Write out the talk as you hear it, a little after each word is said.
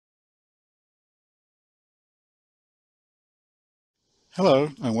Hello,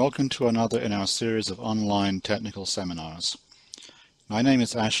 and welcome to another in our series of online technical seminars. My name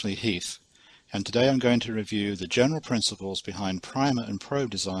is Ashley Heath, and today I'm going to review the general principles behind primer and probe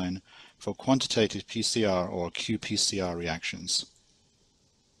design for quantitative PCR or qPCR reactions.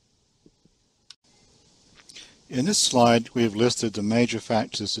 In this slide, we have listed the major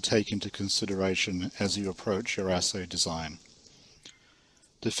factors to take into consideration as you approach your assay design.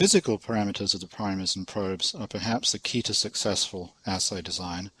 The physical parameters of the primers and probes are perhaps the key to successful assay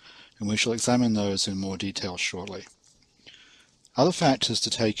design, and we shall examine those in more detail shortly. Other factors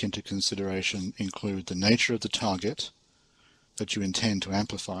to take into consideration include the nature of the target that you intend to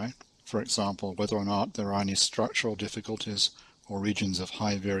amplify, for example, whether or not there are any structural difficulties or regions of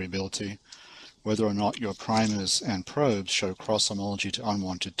high variability, whether or not your primers and probes show cross-homology to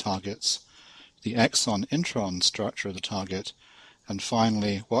unwanted targets, the exon-intron structure of the target, and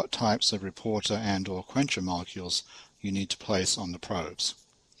finally, what types of reporter and/or quencher molecules you need to place on the probes.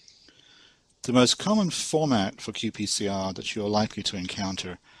 The most common format for qPCR that you are likely to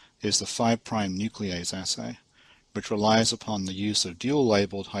encounter is the 5' nuclease assay, which relies upon the use of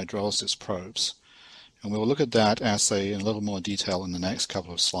dual-labeled hydrolysis probes, and we will look at that assay in a little more detail in the next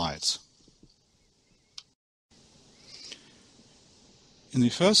couple of slides. In the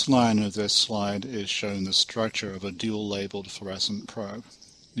first line of this slide is shown the structure of a dual-labeled fluorescent probe.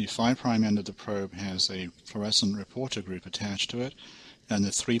 The 5' end of the probe has a fluorescent reporter group attached to it, and the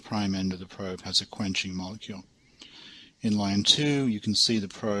 3' end of the probe has a quenching molecule. In line 2, you can see the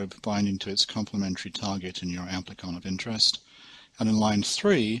probe binding to its complementary target in your amplicon of interest, and in line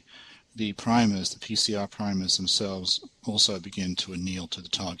 3, the primers, the PCR primers themselves, also begin to anneal to the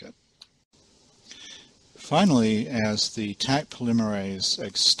target. Finally, as the Taq polymerase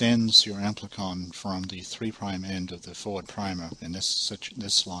extends your amplicon from the 3' end of the forward primer in this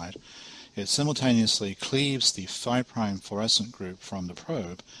slide, it simultaneously cleaves the 5' fluorescent group from the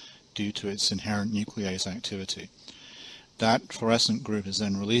probe due to its inherent nuclease activity. That fluorescent group is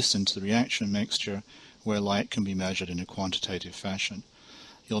then released into the reaction mixture where light can be measured in a quantitative fashion.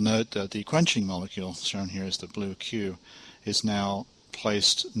 You'll note that the quenching molecule, shown here as the blue Q, is no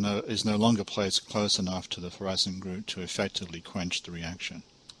longer placed close enough to the fluorescent group to effectively quench the reaction.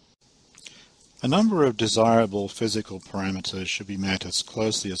 A number of desirable physical parameters should be met as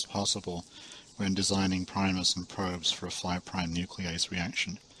closely as possible when designing primers and probes for a 5' nuclease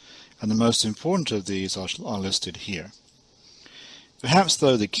reaction, and the most important of these are listed here. Perhaps,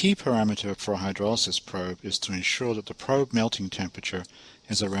 though, the key parameter for a hydrolysis probe is to ensure that the probe melting temperature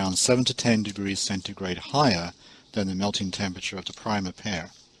is around 7 to 10 degrees centigrade higher than the melting temperature of the primer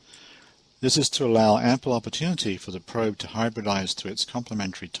pair. This is to allow ample opportunity for the probe to hybridize to its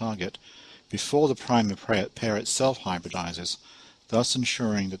complementary target before the primer pair itself hybridizes, thus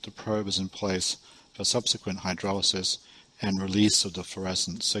ensuring that the probe is in place for subsequent hydrolysis and release of the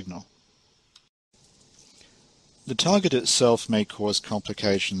fluorescent signal. The target itself may cause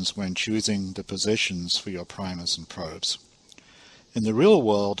complications when choosing the positions for your primers and probes. In the real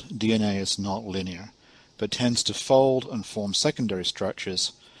world, DNA is not linear, but tends to fold and form secondary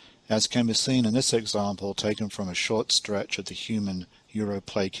structures, as can be seen in this example taken from a short stretch of the human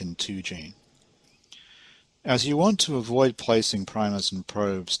uroplakin-2 gene. As you want to avoid placing primers and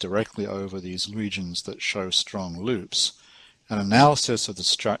probes directly over these regions that show strong loops, an analysis of the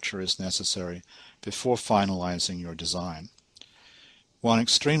structure is necessary before finalizing your design. One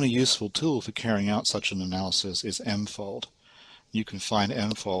extremely useful tool for carrying out such an analysis is mFold. You can find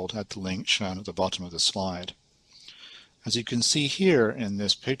mFold at the link shown at the bottom of the slide. As you can see here in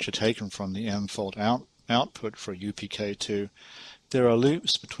this picture taken from the mFold output for UPK2, there are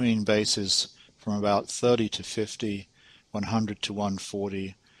loops between bases from about 30 to 50, 100 to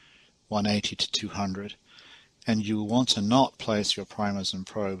 140, 180 to 200, and you will want to not place your primers and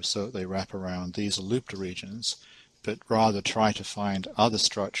probes so that they wrap around these looped regions, but rather try to find other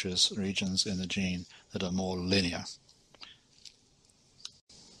structures, regions in the gene that are more linear.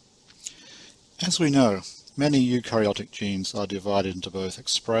 As we know, many eukaryotic genes are divided into both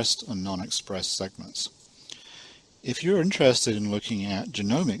expressed and non-expressed segments. If you're interested in looking at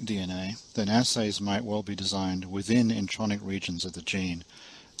genomic DNA, then assays might well be designed within intronic regions of the gene,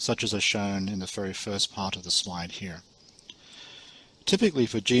 such as are shown in the very first part of the slide here. Typically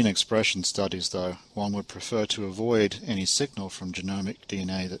for gene expression studies, though, one would prefer to avoid any signal from genomic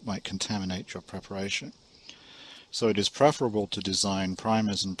DNA that might contaminate your preparation. So it is preferable to design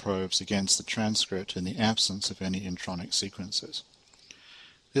primers and probes against the transcript in the absence of any intronic sequences.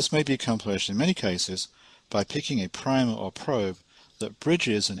 This may be accomplished in many cases by picking a primer or probe that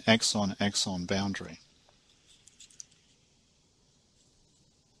bridges an exon-exon boundary.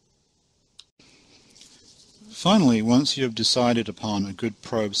 Finally, once you have decided upon a good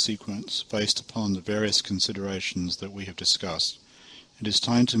probe sequence based upon the various considerations that we have discussed, it is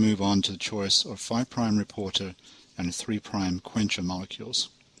time to move on to the choice of 5' reporter and 3' quencher molecules.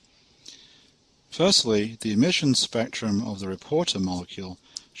 Firstly, the emission spectrum of the reporter molecule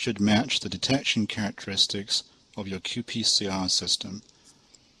should match the detection characteristics of your qPCR system.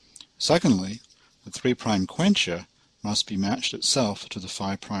 Secondly, the 3' quencher must be matched itself to the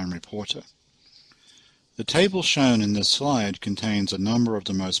 5' reporter. The table shown in this slide contains a number of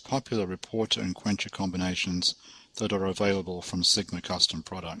the most popular reporter and quencher combinations that are available from Sigma custom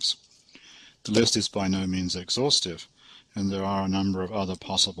products. The list is by no means exhaustive, and there are a number of other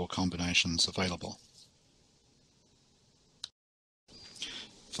possible combinations available.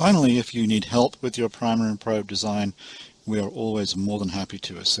 Finally, if you need help with your primary probe design, we are always more than happy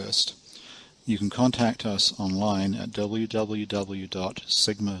to assist. You can contact us online at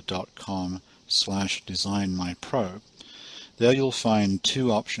www.sigma.com/designmyprobe. There you'll find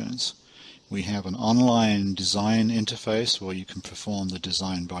two options. We have an online design interface where you can perform the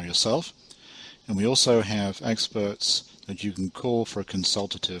design by yourself, and we also have experts that you can call for a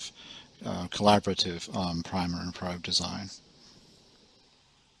consultative, collaborative primer and probe design.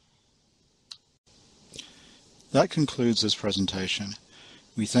 That concludes this presentation.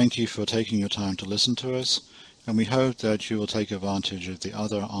 We thank you for taking your time to listen to us, and we hope that you will take advantage of the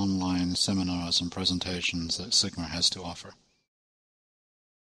other online seminars and presentations that Sigma has to offer.